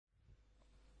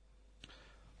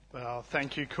Well,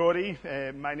 thank you, Corey.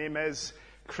 My name is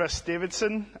Chris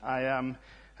Davidson. I am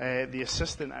the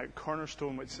assistant at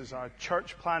Cornerstone, which is our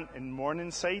church plant in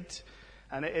Morningside.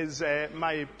 And it is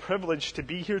my privilege to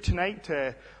be here tonight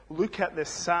to look at this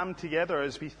psalm together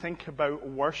as we think about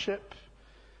worship.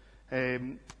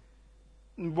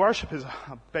 Worship is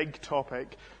a big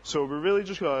topic, so we're really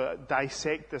just going to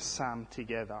dissect this psalm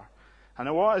together. And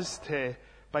I want us to,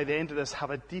 by the end of this, have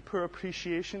a deeper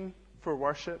appreciation for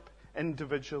worship,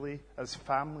 individually, as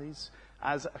families,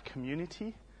 as a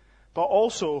community. But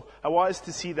also, I want us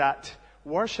to see that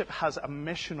worship has a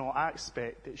missional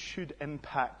aspect that should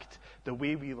impact the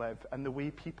way we live and the way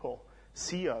people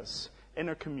see us in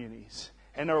our communities,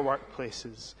 in our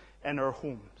workplaces, in our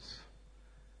homes.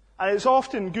 And it's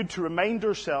often good to remind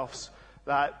ourselves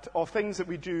that of things that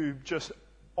we do just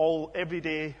every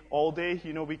day, all day.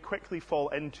 You know, we quickly fall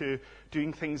into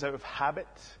doing things out of habit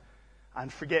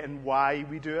and forgetting why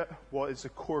we do it, what is the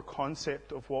core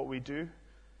concept of what we do.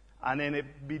 And then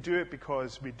we do it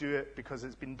because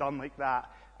it's been done like that,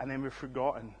 and then we've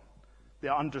forgotten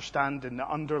the understanding,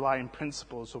 the underlying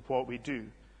principles of what we do.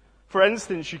 For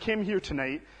instance, you came here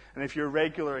tonight, and if you're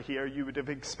regular here, you would have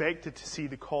expected to see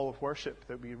the call of worship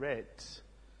that we read.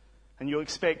 And you'll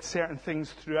expect certain things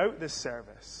throughout this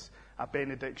service, a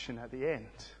benediction at the end.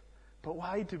 But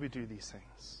why do we do these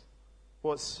things?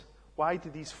 Why do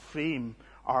these frame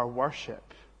our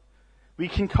worship? We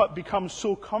can become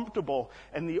so comfortable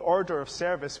in the order of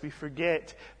service, we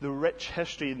forget the rich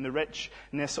history and the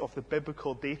richness of the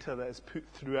biblical data that is put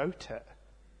throughout it.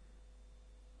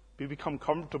 We become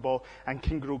comfortable and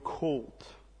can grow cold.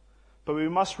 But we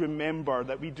must remember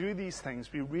that we do these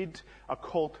things. We read a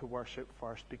call to worship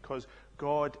first because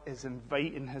God is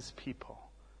inviting his people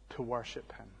to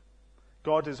worship him.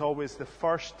 God is always the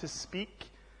first to speak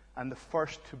and the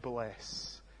first to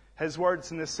bless. His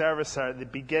words in this service are at the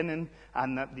beginning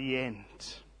and at the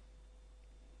end.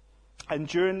 And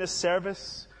during this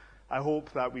service, I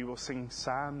hope that we will sing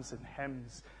psalms and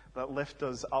hymns that lift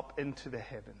us up into the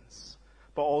heavens,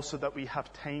 but also that we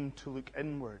have time to look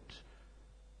inward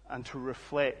and to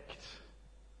reflect.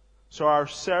 So our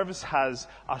service has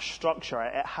a structure.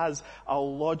 It has a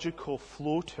logical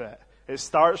flow to it. It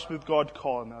starts with God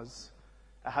calling us.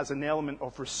 It has an element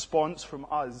of response from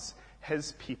us,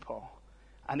 his people.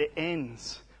 And it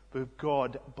ends with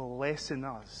God blessing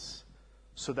us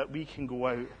so that we can go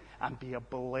out and be a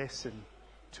blessing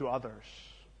to others.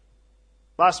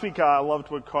 Last week I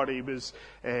loved what Corey was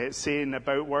saying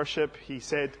about worship. He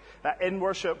said that in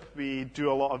worship we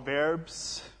do a lot of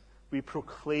verbs. We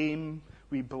proclaim,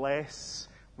 we bless,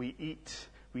 we eat,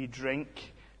 we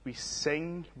drink, we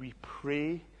sing, we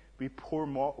pray, we pour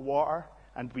water,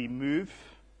 and we move.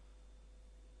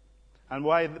 And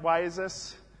why is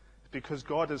this? Because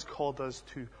God has called us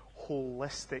to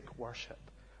holistic worship.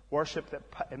 Worship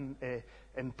that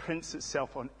imprints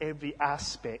itself on every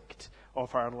aspect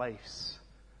of our lives,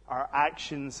 our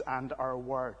actions and our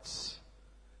words.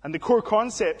 And the core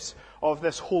concepts of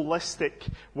this holistic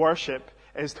worship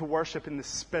is to worship in the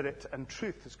spirit and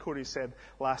truth, as Corey said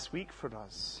last week for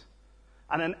us.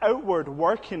 And an outward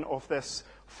working of this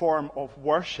form of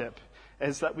worship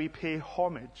is that we pay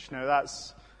homage. Now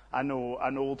that's, I know,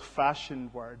 an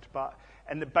old-fashioned word, but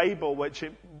in the Bible, what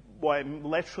it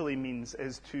literally means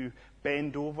is to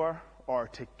bend over or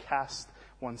to cast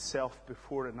oneself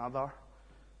before another.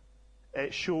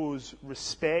 It shows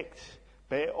respect,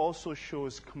 but it also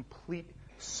shows complete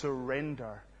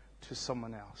surrender to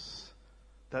someone else,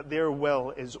 that their will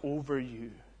is over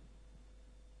you.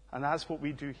 And that's what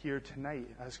we do here tonight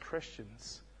as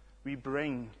Christians. We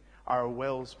bring our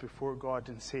wills before God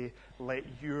and say, let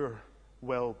your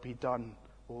will be done,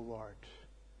 O Lord.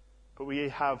 But we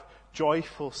have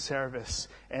joyful service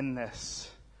in this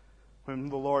when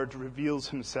the Lord reveals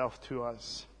himself to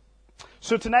us.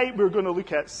 So tonight we're going to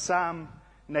look at Psalm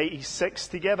 96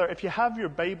 together. If you have your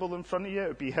Bible in front of you, it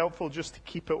would be helpful just to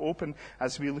keep it open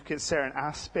as we look at certain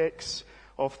aspects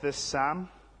of this psalm.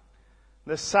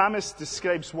 The psalmist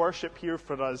describes worship here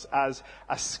for us as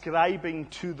ascribing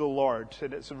to the Lord,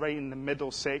 and it's right in the middle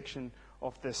section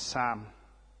of this psalm.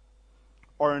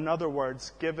 Or in other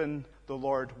words, giving the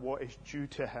Lord what is due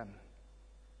to him.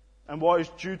 And what is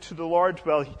due to the Lord?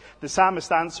 Well, the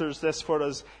psalmist answers this for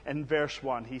us in verse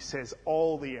 1. He says,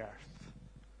 all the earth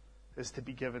is to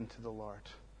be given to the Lord.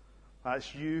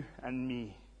 That's you and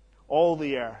me. All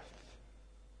the earth.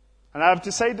 And I've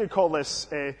decided to call this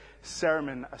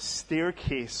sermon a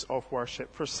staircase of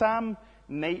worship. For Psalm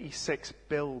 96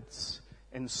 builds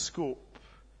in scope.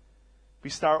 We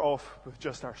start off with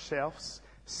just ourselves,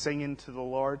 singing to the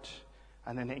Lord.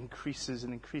 And then it increases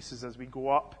and increases as we go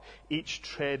up each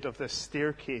tread of this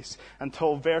staircase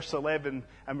until verse 11,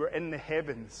 and we're in the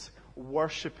heavens,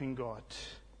 worshiping God.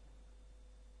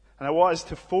 And I want us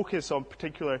to focus on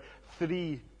particular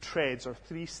 3 treads or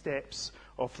 3 steps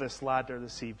of this ladder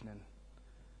this evening.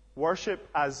 Worship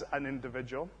as an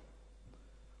individual,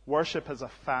 worship as a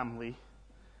family,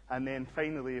 and then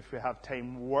finally, if we have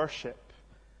time, worship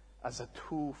as a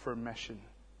tool for mission.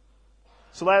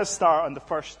 So let us start on the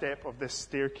first step of this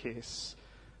staircase,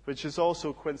 which is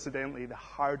also coincidentally the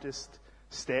hardest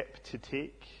step to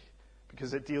take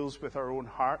because it deals with our own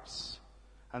hearts,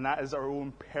 and that is our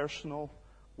own personal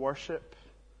worship.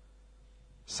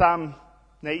 Psalm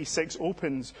 96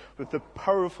 opens with the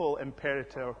powerful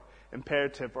imperative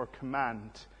or command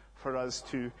for us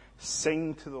to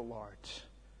sing to the Lord.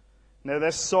 Now,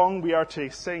 this song we are to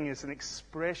sing is an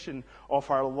expression of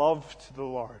our love to the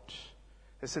Lord.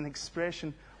 It's an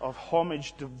expression of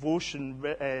homage, devotion,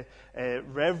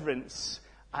 reverence,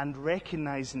 and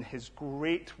recognizing His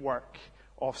great work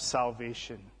of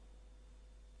salvation.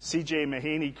 C.J.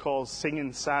 Mahaney calls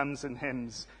singing psalms and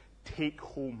hymns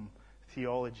take-home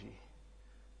theology.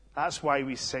 That's why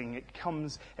we sing.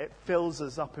 It fills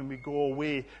us up, and we go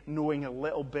away knowing a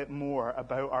little bit more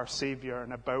about our Savior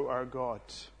and about our God.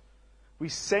 We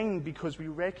sing because we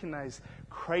recognize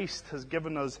Christ has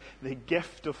given us the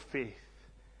gift of faith.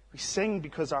 We sing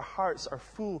because our hearts are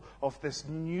full of this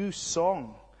new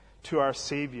song to our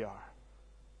Savior.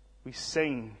 We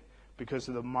sing because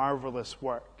of the marvelous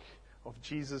work of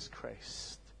Jesus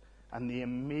Christ and the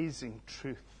amazing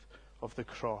truth of the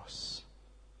cross.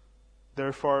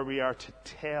 Therefore, we are to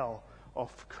tell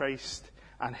of Christ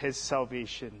and His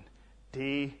salvation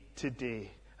day to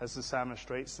day, as the psalmist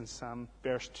writes in Psalm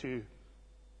verse 2.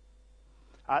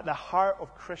 At the heart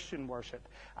of Christian worship,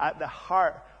 at the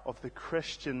heart of the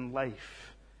Christian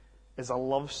life, is a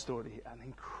love story, an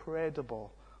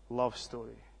incredible love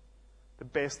story. The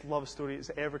best love story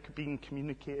that's ever been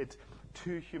communicated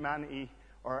to humanity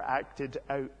or acted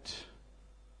out.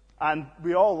 And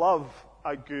we all love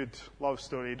a good love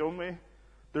story, don't we?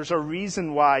 There's a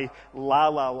reason why La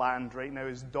La Land right now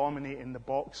is dominating the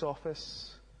box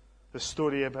office. The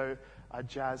story about a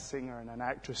jazz singer and an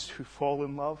actress who fall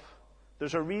in love.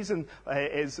 There's a reason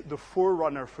is the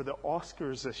forerunner for the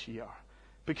Oscars this year.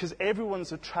 Because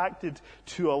everyone's attracted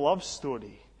to a love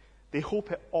story. They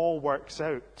hope it all works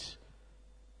out.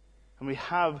 And we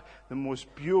have the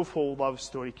most beautiful love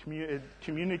story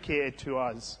communicated to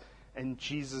us in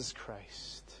Jesus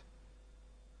Christ.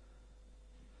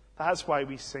 That's why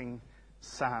we sing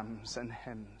psalms and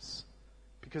hymns.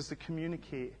 Because they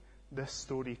communicate this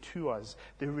story to us.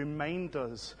 They remind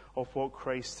us of what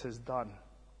Christ has done.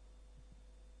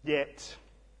 Yet,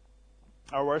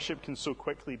 our worship can so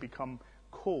quickly become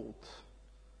cold.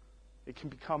 It can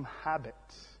become habit.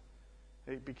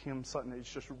 It becomes something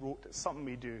that's just rote. It's something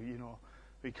we do, you know.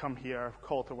 We come here,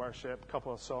 call to worship, a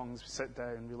couple of songs, we sit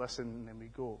down, we listen, and then we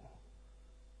go.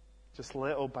 Just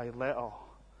little by little,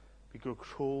 we grow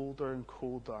colder and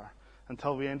colder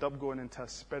until we end up going into a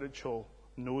spiritual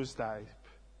nosedive,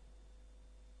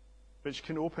 which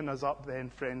can open us up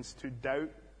then, friends, to doubt,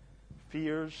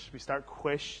 fears. We start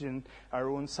questioning our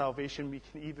own salvation. We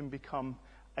can even become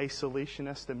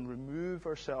isolationist and remove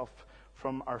ourselves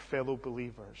from our fellow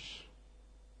believers.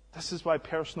 This is why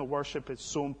personal worship is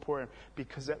so important,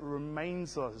 because it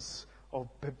reminds us of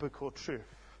biblical truth.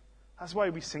 That's why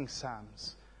we sing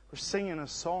psalms. We're singing a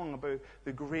song about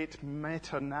the great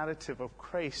meta-narrative of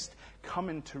Christ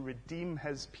coming to redeem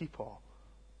His people.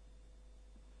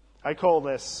 I call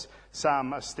this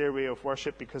psalm a stairway of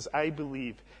worship because I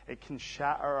believe it can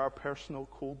shatter our personal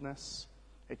coldness.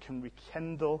 It can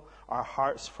rekindle our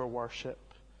hearts for worship.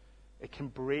 It can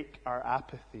break our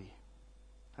apathy.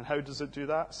 And how does it do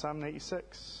that? Psalm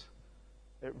 96.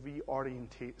 It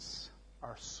reorientates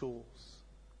our souls.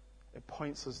 It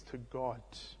points us to God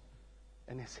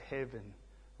in His heaven,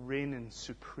 reigning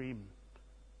supreme.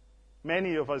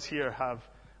 Many of us here have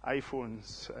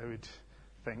iPhones, I would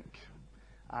think.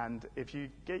 And if you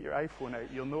get your iPhone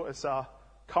out, you'll notice a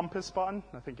compass button.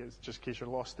 I think it's just in case you're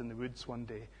lost in the woods one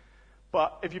day.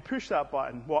 But if you push that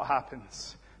button, what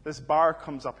happens? This bar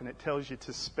comes up and it tells you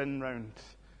to spin round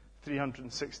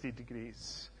 360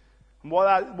 degrees. And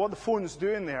what the phone's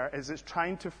doing there is it's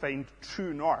trying to find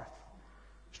true north.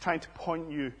 It's trying to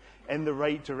point you in the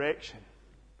right direction.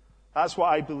 That's what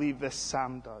I believe this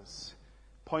psalm does.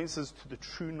 It points us to the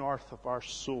true north of our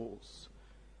souls.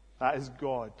 That is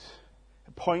God.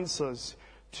 It points us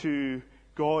to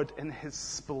God in His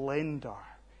splendor,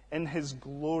 in His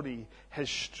glory, His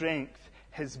strength,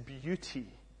 His beauty.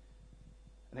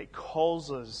 And it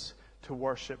calls us to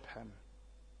worship Him.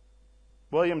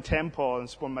 William Temple, and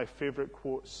it's one of my favorite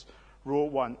quotes,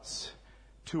 wrote once,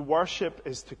 "To worship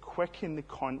is to quicken the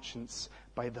conscience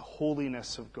by the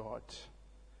holiness of God,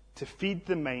 to feed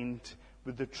the mind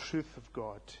with the truth of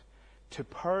God, to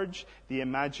purge the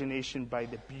imagination by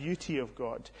the beauty of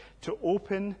God, to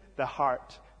open the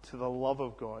heart to the love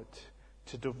of God,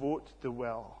 to devote the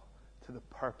will to the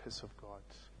purpose of God."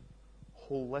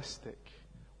 Holistic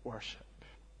worship.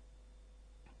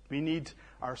 We need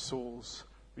our souls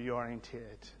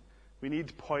reoriented. We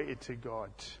need pointed to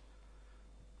God.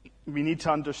 We need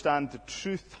to understand the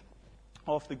truth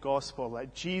of the gospel,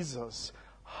 that Jesus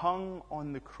hung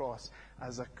on the cross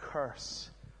as a curse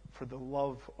for the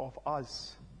love of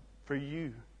us, for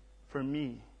you, for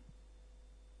me.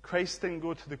 Christ didn't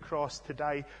go to the cross to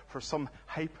die for some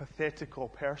hypothetical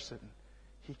person.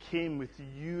 He came with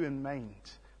you in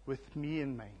mind, with me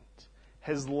in mind.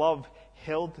 His love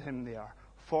held him there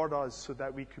for us so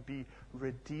that we could be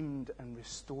redeemed and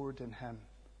restored in him.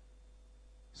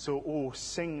 So,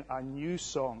 sing a new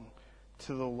song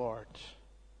to the Lord.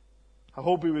 I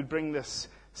hope we would bring this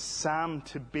psalm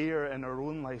to bear in our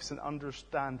own lives and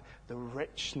understand the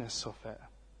richness of it.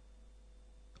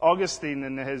 Augustine,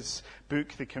 in his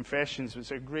book, The Confessions, which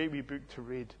is a great wee book to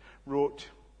read, wrote,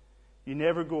 "You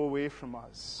never go away from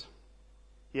us,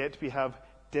 yet we have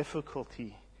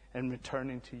difficulty in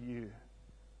returning to you.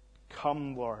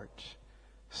 Come, Lord,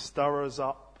 stir us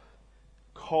up,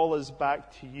 call us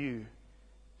back to you,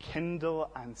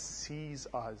 kindle and seize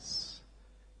us.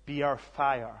 Be our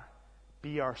fire,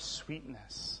 be our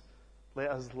sweetness.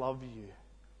 Let us love you,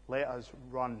 let us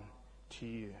run to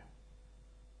you."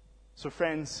 So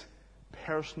friends,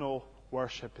 personal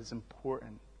worship is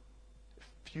important. It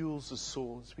fuels the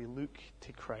soul as we look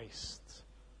to Christ.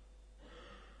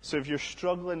 So if you're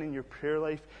struggling in your prayer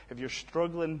life, if you're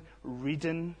struggling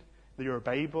reading your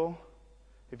Bible,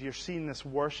 if you're seeing this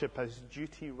worship as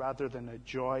duty rather than a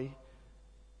joy,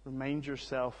 remind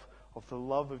yourself of the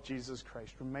love of Jesus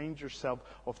Christ. Remind yourself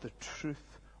of the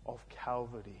truth of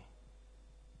Calvary.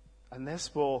 And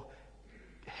this will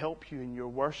help you in your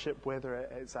worship, whether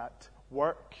it is at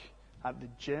work, at the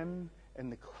gym, in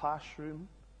the classroom,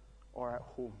 or at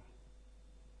home.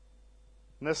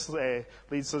 And this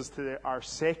leads us to our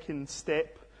second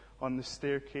step on the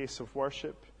staircase of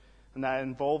worship, and that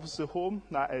involves the home.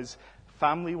 That is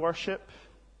family worship.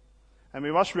 And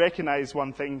we must recognize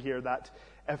one thing here, that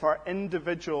if our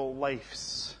individual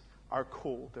lives are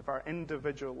cold, if our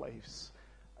individual lives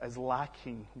is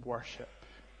lacking worship,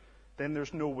 then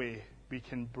there's no way we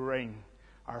can bring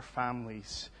our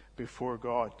families before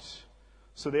God.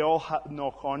 So they all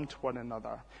knock on to one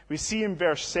another. We see in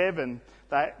verse 7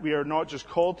 that we are not just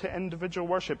called to individual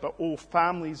worship, but all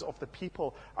families of the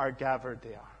people are gathered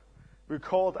there. We're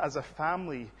called as a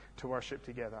family to worship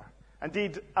together.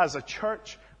 Indeed, as a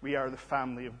church, we are the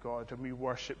family of God and we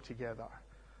worship together.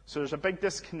 So there's a big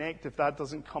disconnect if that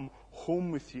doesn't come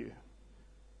home with you.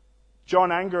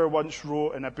 John Anger once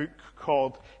wrote in a book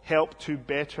called Help to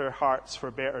Better Hearts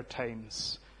for Better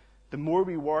Times, the more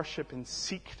we worship in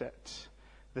secret,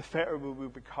 the fitter we will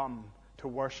become to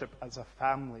worship as a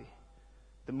family.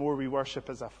 The more we worship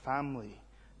as a family,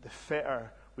 the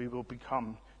fitter we will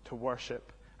become to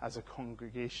worship as a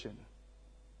congregation.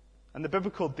 And the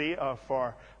biblical data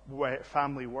for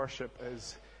family worship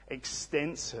is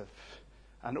extensive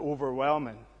and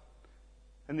overwhelming.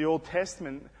 In the Old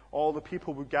Testament, all the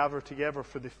people would gather together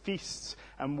for the feasts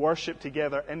and worship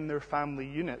together in their family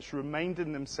units,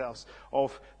 reminding themselves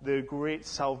of the great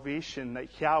salvation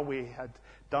that Yahweh had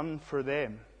done for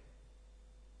them.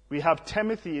 We have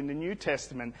Timothy in the New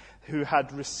Testament who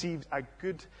had received a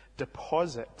good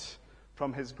deposit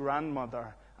from his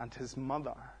grandmother and his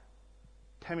mother.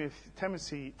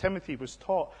 Timothy was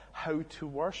taught how to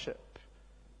worship.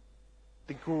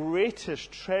 The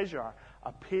greatest treasure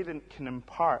a parent can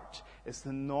impart is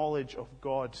the knowledge of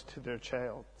God to their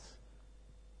child.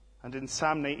 And in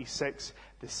Psalm 96,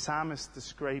 the psalmist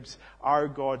describes our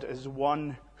God as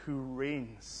one who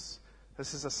reigns.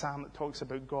 This is a psalm that talks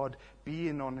about God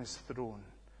being on his throne,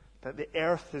 that the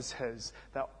earth is his,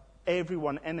 that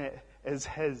everyone in it is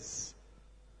his.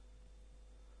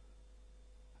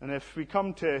 And if we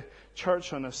come to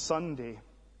church on a Sunday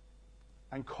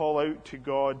and call out to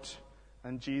God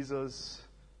and Jesus,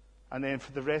 and then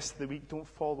for the rest of the week don't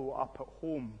follow up at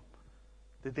home,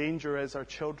 the danger is our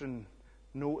children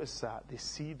notice that, they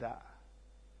see that.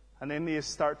 And then they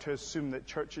start to assume that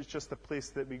church is just a place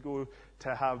that we go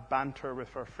to have banter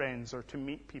with our friends or to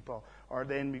meet people, or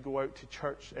then we go out to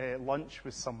church lunch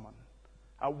with someone.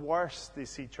 At worst, they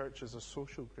see church as a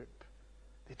social group.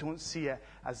 They don't see it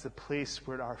as the place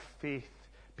where our faith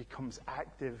becomes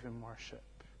active in worship.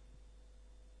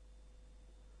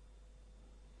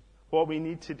 What we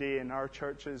need today in our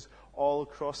churches all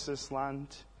across this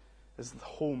land is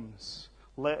homes.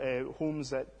 Homes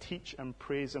that teach and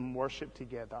praise and worship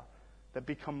together, that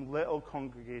become little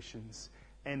congregations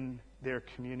in their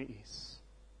communities,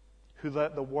 who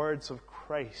let the words of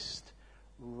Christ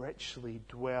richly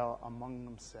dwell among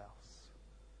themselves.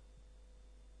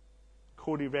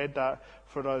 Cody read that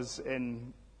for us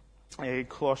in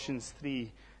Colossians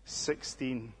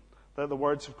 3:16. Let the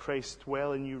words of Christ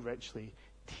dwell in you richly,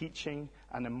 teaching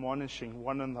and admonishing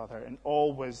one another in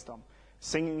all wisdom,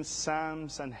 singing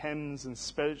psalms and hymns and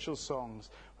spiritual songs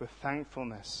with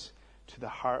thankfulness to the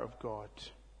heart of God.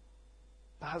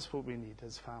 That's what we need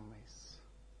as families.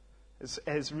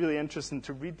 It's really interesting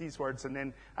to read these words and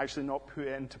then actually not put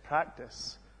it into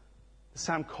practice. The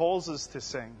psalm calls us to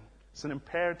sing. It's an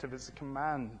imperative, it's a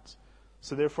command.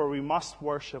 So therefore we must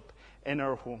worship in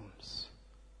our homes.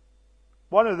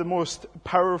 One of the most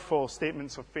powerful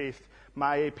statements of faith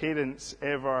my parents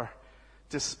ever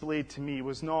displayed to me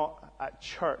was not at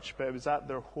church, but it was at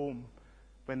their home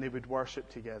when they would worship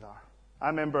together. I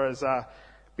remember as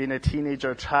being a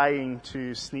teenager trying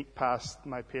to sneak past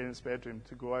my parents' bedroom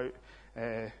to go out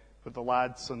with the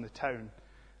lads on the town,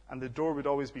 and the door would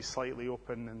always be slightly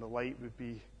open and the light would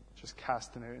be just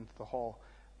casting out into the hall,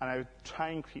 and I would try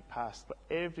and creep past, but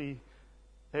every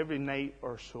night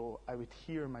or so I would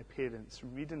hear my parents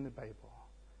reading the Bible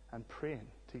and praying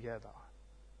together.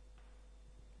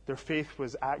 Their faith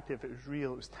was active, it was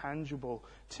real, it was tangible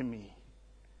to me.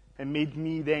 It made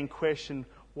me then question,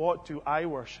 what do I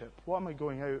worship? What am I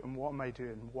going out and what am I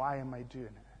doing? Why am I doing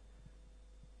it?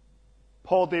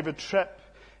 Paul David Tripp,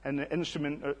 in the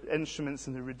Instruments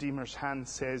in the Redeemer's Hand,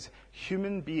 says,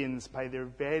 human beings by their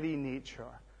very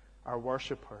nature are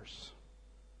worshippers.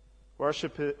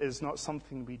 Worship is not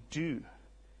something we do.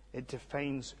 It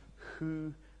defines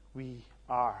who we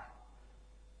are.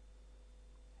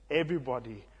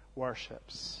 Everybody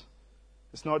worships.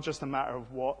 It's not just a matter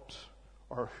of what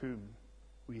or whom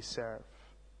we serve.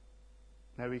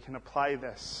 Now we can apply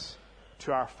this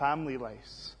to our family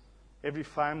lives. Every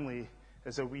family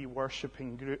is a wee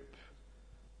worshipping group.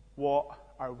 What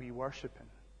are we worshipping?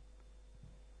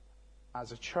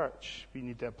 As a church, we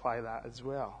need to apply that as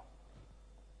well.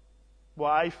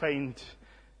 What I find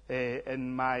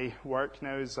in my work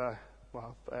now is,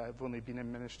 I've only been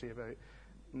in ministry about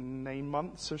 9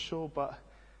 months or so, but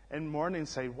in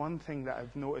Morningside, one thing that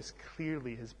I've noticed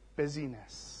clearly is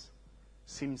busyness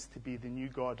seems to be the new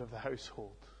god of the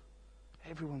household.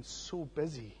 Everyone's so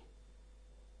busy.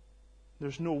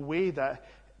 There's no way that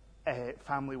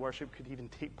family worship could even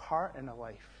take part in a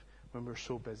life when we're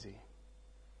so busy.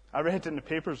 I read in the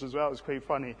papers as well, it was quite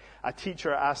funny. A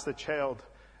teacher asked the child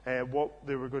what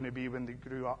they were going to be when they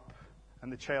grew up,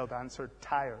 and the child answered,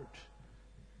 tired.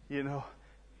 You know,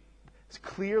 it's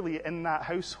clearly in that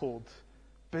household,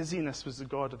 busyness was the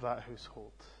god of that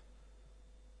household.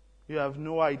 You have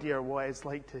no idea what it's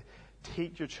like to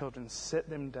take your children, sit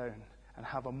them down, and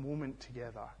have a moment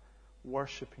together,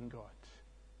 worshiping God.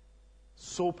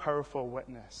 So powerful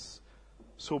witness,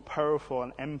 so powerful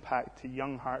an impact to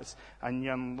young hearts and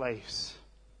young lives.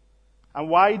 And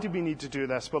why do we need to do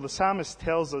this? Well, the psalmist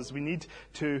tells us we need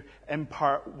to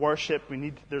impart worship.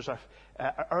 There's a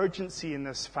urgency in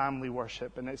this family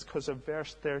worship, and it's because of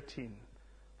verse 13.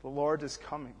 The Lord is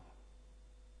coming.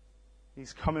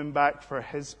 He's coming back for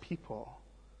His people.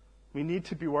 We need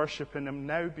to be worshiping Him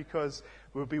now because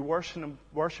we'll be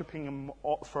worshiping Him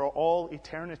for all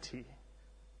eternity,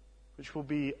 which will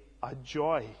be a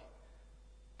joy.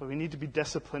 But we need to be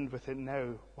disciplined with it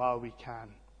now while we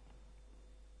can.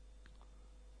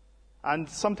 And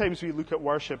sometimes we look at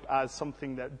worship as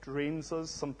something that drains us,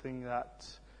 something that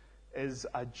is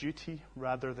a duty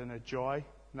rather than a joy.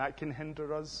 And that can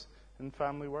hinder us in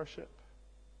family worship.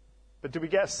 But do we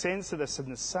get a sense of this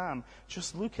in the psalm?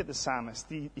 Just look at the psalmist.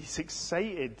 He's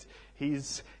excited.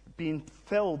 He's being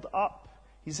filled up.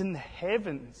 He's in the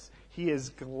heavens. He is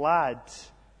glad.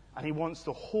 And he wants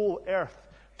the whole earth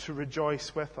to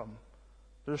rejoice with him.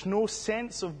 There's no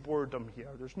sense of boredom here.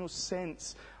 There's no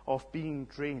sense of being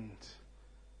drained.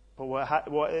 But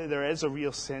what there is a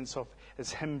real sense of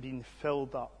is him being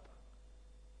filled up.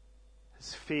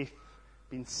 His faith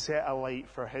being set alight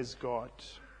for his God.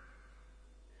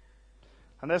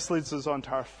 And this leads us on to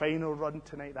our final run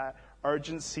tonight, that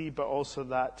urgency, but also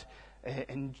that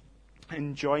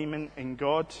enjoyment in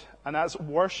God. And that's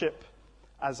worship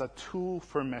as a tool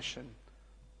for mission.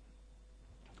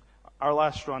 Our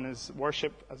last run is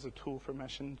worship as a tool for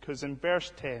mission, because in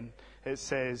verse 10 it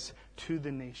says, to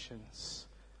the nations,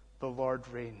 the Lord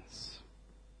reigns.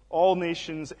 All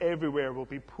nations everywhere will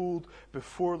be pulled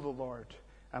before the Lord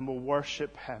and will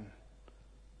worship Him.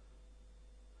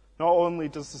 Not only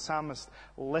does the psalmist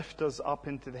lift us up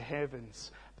into the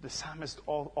heavens, but the psalmist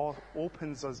all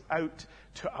opens us out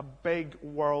to a big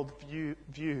world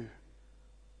view.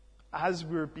 As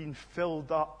we're being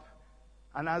filled up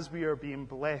and as we are being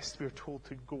blessed, we're told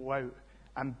to go out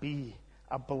and be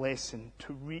a blessing,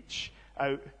 to reach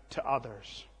out to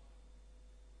others.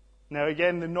 Now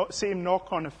again, the same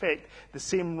knock-on effect, the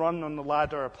same run on the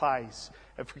ladder applies.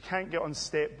 If we can't get on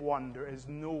step 1, there is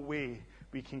no way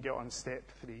we can get on step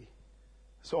 3.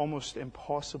 It's almost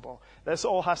impossible. This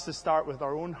all has to start with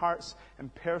our own hearts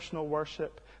and personal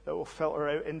worship that will filter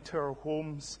out into our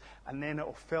homes, and then it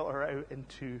will filter out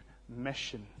into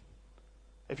mission.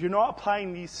 If you're not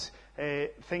applying these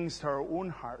things to our own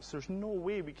hearts, there's no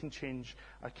way we can change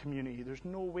a community. There's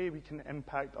no way we can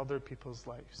impact other people's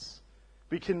lives.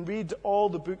 We can read all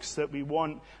the books that we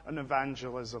want on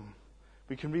evangelism.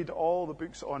 We can read all the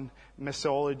books on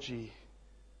missiology.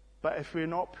 But if we're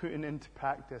not putting into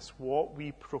practice what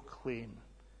we proclaim,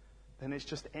 then it's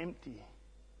just empty.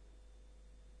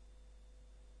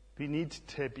 We need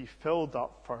to be filled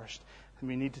up first, and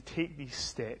we need to take these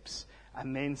steps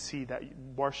and then see that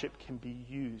worship can be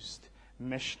used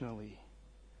missionally.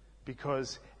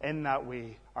 Because in that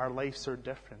way, our lives are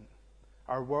different.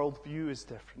 Our worldview is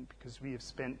different because we have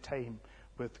spent time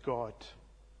with God.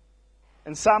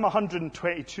 In Psalm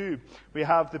 122, we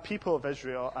have the people of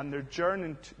Israel and they're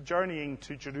journeying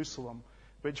to Jerusalem,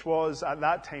 which was at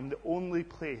that time the only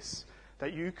place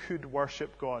that you could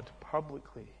worship God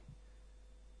publicly.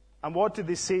 And what did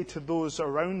they say to those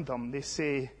around them? They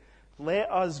say, "Let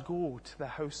us go to the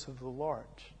house of the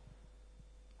Lord."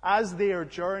 As they are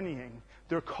journeying,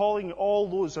 they're calling all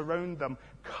those around them,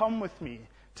 "Come with me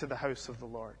to the house of the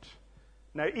Lord."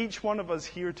 Now, each one of us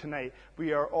here tonight,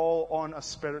 we are all on a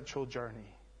spiritual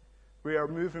journey. We are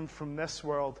moving from this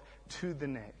world to the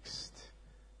next.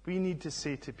 We need to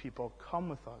say to people, "Come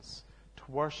with us to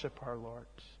worship our Lord."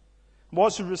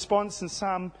 What's the response in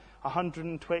Psalm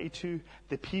 122?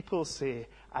 The people say,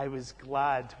 "I was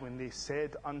glad when they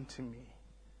said unto me."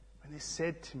 When they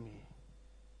said to me.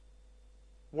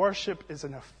 Worship is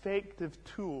an effective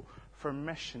tool for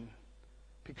mission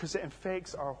because it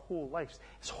affects our whole lives.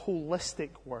 It's holistic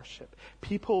worship.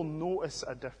 People notice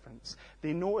a difference.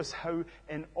 They notice how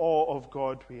in awe of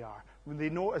God we are. They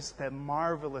notice the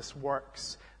marvelous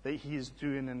works that He is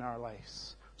doing in our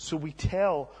lives. So we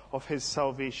tell of His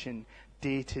salvation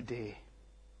day to day.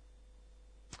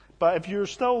 But if you're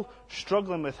still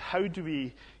struggling with how do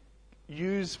we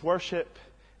use worship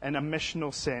in a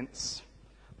missional sense,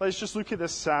 let's just look at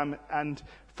this psalm. And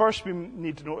first we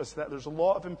need to notice that there's a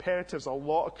lot of imperatives, a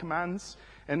lot of commands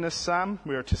in this psalm.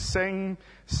 We are to sing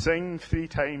 3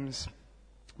 times.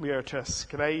 We are to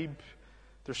ascribe.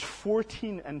 There's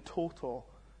 14 in total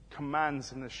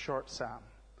commands in this short psalm.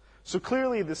 So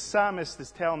clearly the psalmist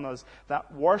is telling us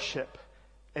that worship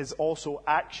is also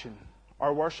action.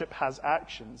 Our worship has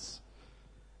actions.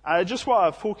 I just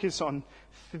want to focus on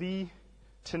 3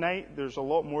 tonight. There's a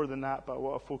lot more than that, but I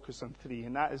want to focus on 3.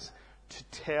 And that is to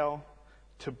tell,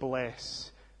 to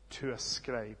bless, to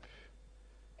ascribe.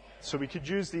 So we could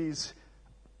use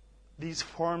these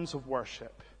forms of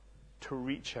worship to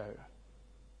reach out.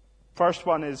 First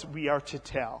one is we are to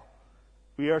tell.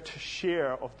 We are to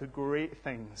share of the great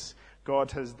things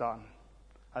God has done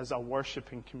as a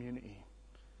worshiping community.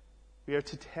 We are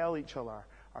to tell each other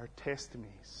our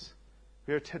testimonies.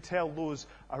 We are to tell those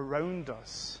around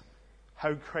us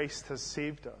how Christ has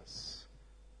saved us,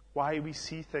 why we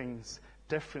see things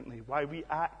differently, why we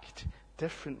act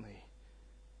differently.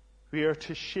 We are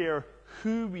to share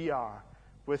who we are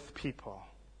with people.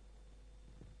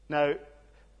 Now,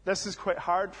 this is quite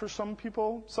hard for some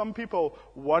people. Some people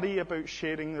worry about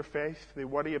sharing their faith. They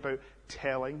worry about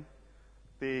telling.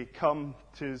 They come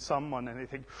to someone and they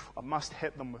think, I must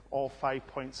hit them with all 5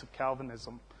 points of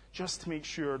Calvinism just to make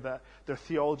sure that their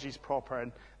theology is proper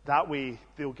and that way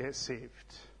they'll get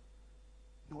saved.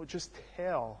 No, just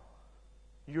tell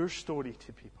your story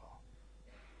to people.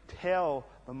 Tell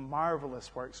the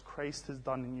marvelous works Christ has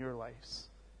done in your lives.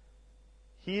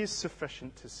 He is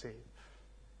sufficient to save.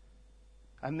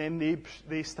 And then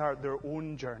they start their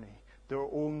own journey, their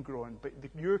own growing. But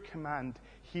your command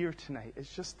here tonight is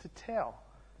just to tell.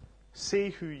 Say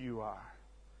who you are.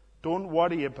 Don't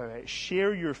worry about it.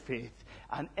 Share your faith.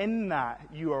 And in that,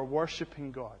 you are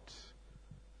worshiping God.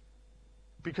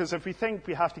 Because if we think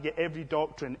we have to get every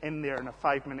doctrine in there in a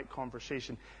 5-minute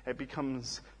conversation, it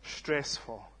becomes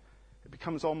stressful. It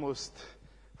becomes almost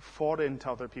foreign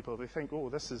to other people. They think, oh,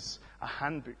 this is a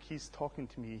handbook. He's talking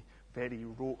to me very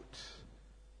rote.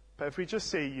 But if we just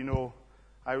say,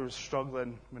 I was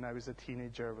struggling when I was a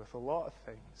teenager with a lot of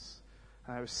things,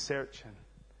 and I was searching,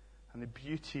 And the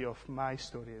beauty of my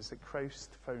story is that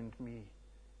Christ found me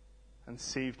and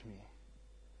saved me.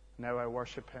 Now I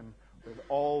worship him with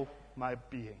all my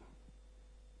being.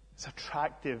 It's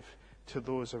attractive to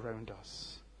those around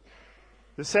us.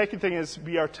 The second thing is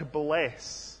we are to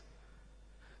bless.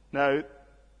 Now,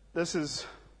 this is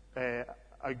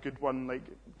a good one,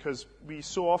 because we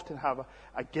so often have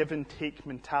a give and take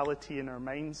mentality in our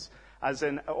minds, as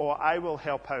in, I will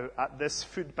help out at this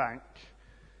food bank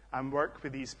and work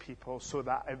with these people so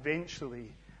that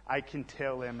eventually I can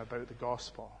tell them about the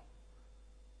gospel,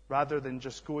 rather than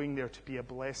just going there to be a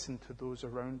blessing to those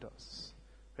around us.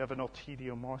 We have an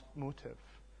ulterior motive.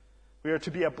 We are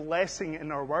to be a blessing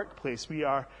in our workplace. We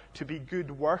are to be good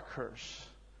workers.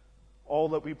 All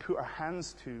that we put our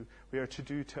hands to, we are to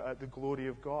do to the glory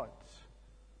of God.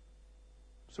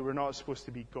 So we're not supposed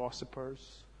to be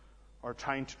gossipers or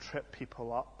trying to trip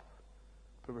people up,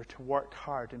 but we're to work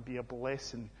hard and be a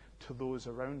blessing to those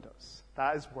around us.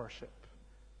 That is worship.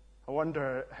 I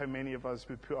wonder how many of us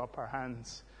would put up our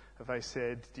hands if I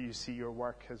said, do you see your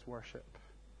work as worship?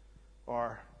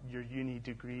 Or your uni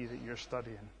degree that you're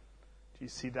studying, do you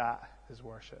see that as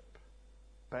worship?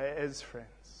 But it is,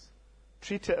 friends.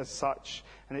 Treat it as such,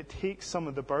 and it takes some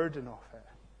of the burden off it.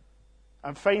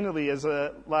 And finally, as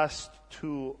a last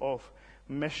tool of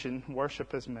mission,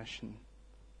 worship as mission,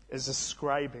 is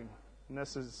ascribing. And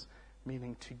this is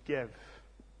meaning to give.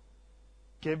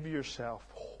 Give yourself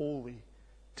wholly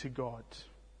to God.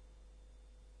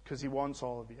 Because he wants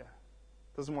all of you.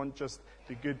 He doesn't want just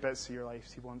the good bits of your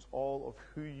life. He wants all of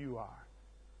who you are.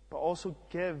 But also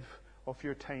give of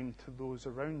your time to those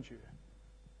around you.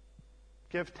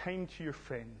 Give time to your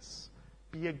friends.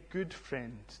 Be a good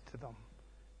friend to them.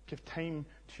 Give time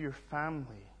to your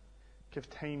family. Give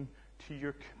time to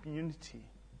your community.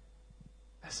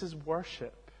 This is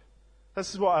worship.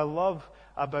 This is what I love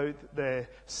about the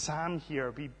psalm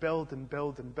here. We build and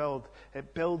build and build.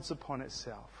 It builds upon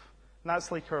itself. And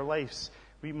that's like our lives.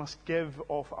 We must give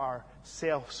of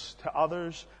ourselves to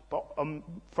others, but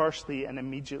firstly and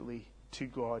immediately to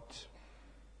God.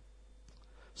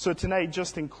 So tonight,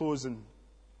 just in closing,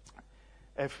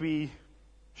 if we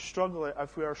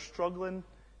are struggling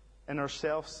in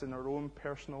ourselves, in our own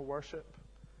personal worship,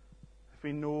 if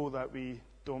we know that we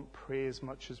don't pray as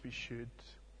much as we should,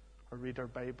 or read our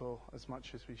Bible as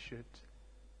much as we should,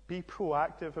 be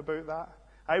proactive about that.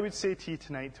 I would say to you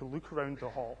tonight to look around the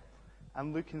hall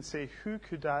and look and say, who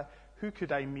could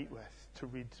I meet with to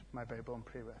read my Bible and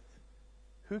pray with?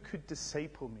 Who could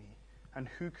disciple me, and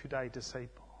who could I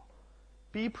disciple?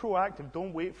 Be proactive.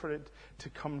 Don't wait for it to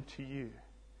come to you.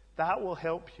 That will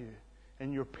help you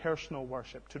in your personal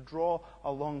worship, to draw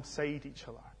alongside each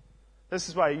other. This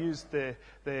is why I used the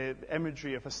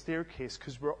imagery of a staircase,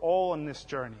 because we're all on this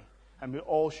journey, and we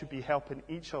all should be helping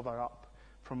each other up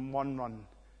from one run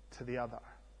to the other.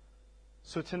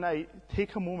 So tonight,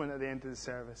 take a moment at the end of the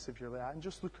service, if you're there, and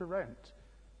just look around.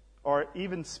 Or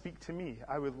even speak to me.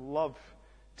 I would love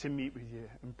to meet with you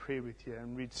and pray with you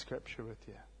and read Scripture with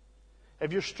you.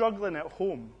 If you're struggling at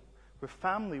home with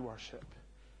family worship,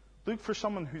 look for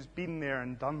someone who's been there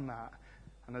and done that,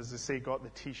 and as they say, got the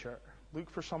T-shirt. Look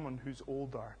for someone who's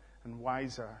older and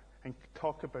wiser and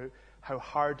talk about how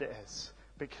hard it is,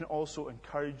 but can also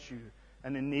encourage you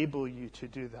and enable you to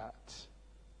do that.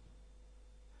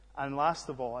 And last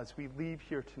of all, as we leave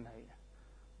here tonight,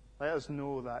 let us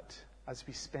know that as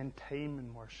we spend time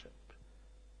in worship,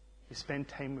 we spend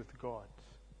time with God,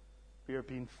 we are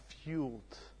being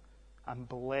fueled and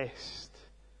blessed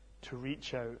to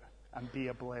reach out and be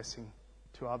a blessing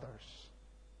to others.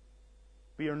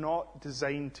 We are not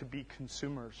designed to be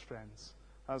consumers, friends.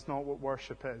 That's not what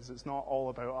worship is. It's not all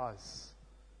about us.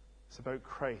 It's about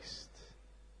Christ.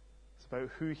 It's about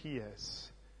who He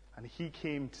is. And He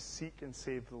came to seek and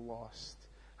save the lost.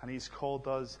 And He's called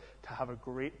us to have a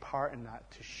great part in that,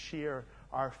 to share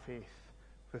our faith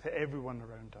with everyone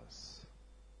around us.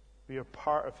 We are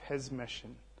part of His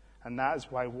mission. And that is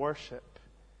why worship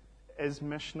is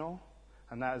missional.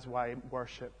 And that is why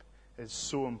worship is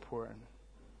so important.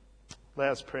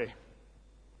 Let us pray.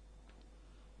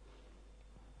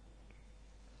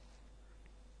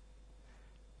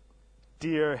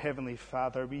 Dear Heavenly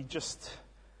Father, we just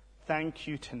thank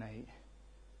you tonight.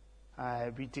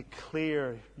 We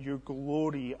declare your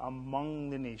glory among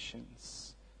the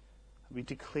nations. We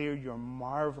declare your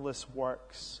marvelous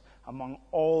works among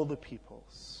all the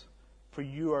peoples. For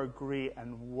you are great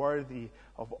and worthy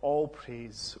of all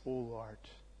praise, O Lord.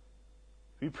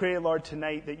 We pray, Lord,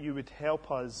 tonight that you would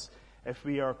help us if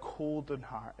we are cold in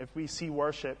heart, if we see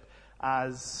worship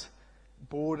as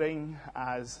boring,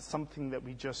 as something that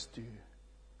we just do.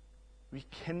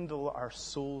 Rekindle our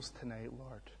souls tonight,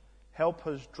 Lord. Help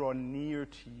us draw near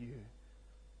to you.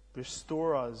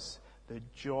 Restore us the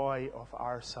joy of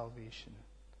our salvation.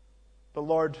 But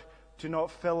Lord, do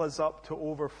not fill us up to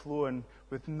overflowing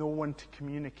with no one to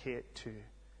communicate to.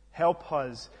 Help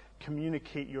us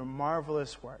communicate your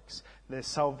marvelous works, the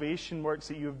salvation works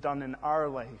that you have done in our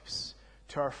lives,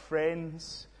 to our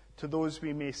friends, to those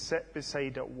we may sit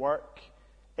beside at work,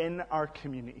 in our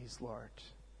communities, Lord.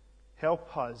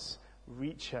 Help us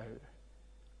reach out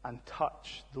and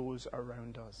touch those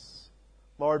around us.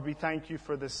 Lord, we thank you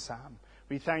for this psalm.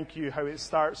 We thank you how it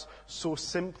starts so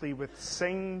simply with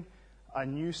sing a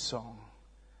new song.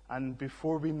 And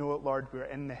before we know it, Lord, we're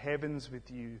in the heavens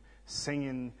with you,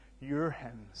 singing your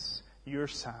hymns, your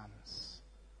psalms.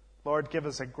 Lord, give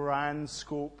us a grand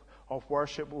scope of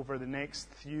worship over the next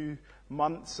few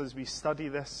months as we study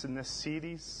this in this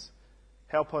series.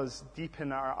 Help us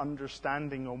deepen our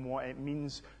understanding on what it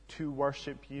means to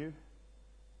worship you.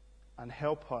 And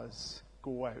help us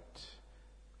go out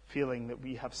feeling that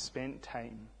we have spent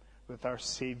time with our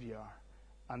Savior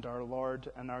and our Lord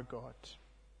and our God.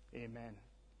 Amen.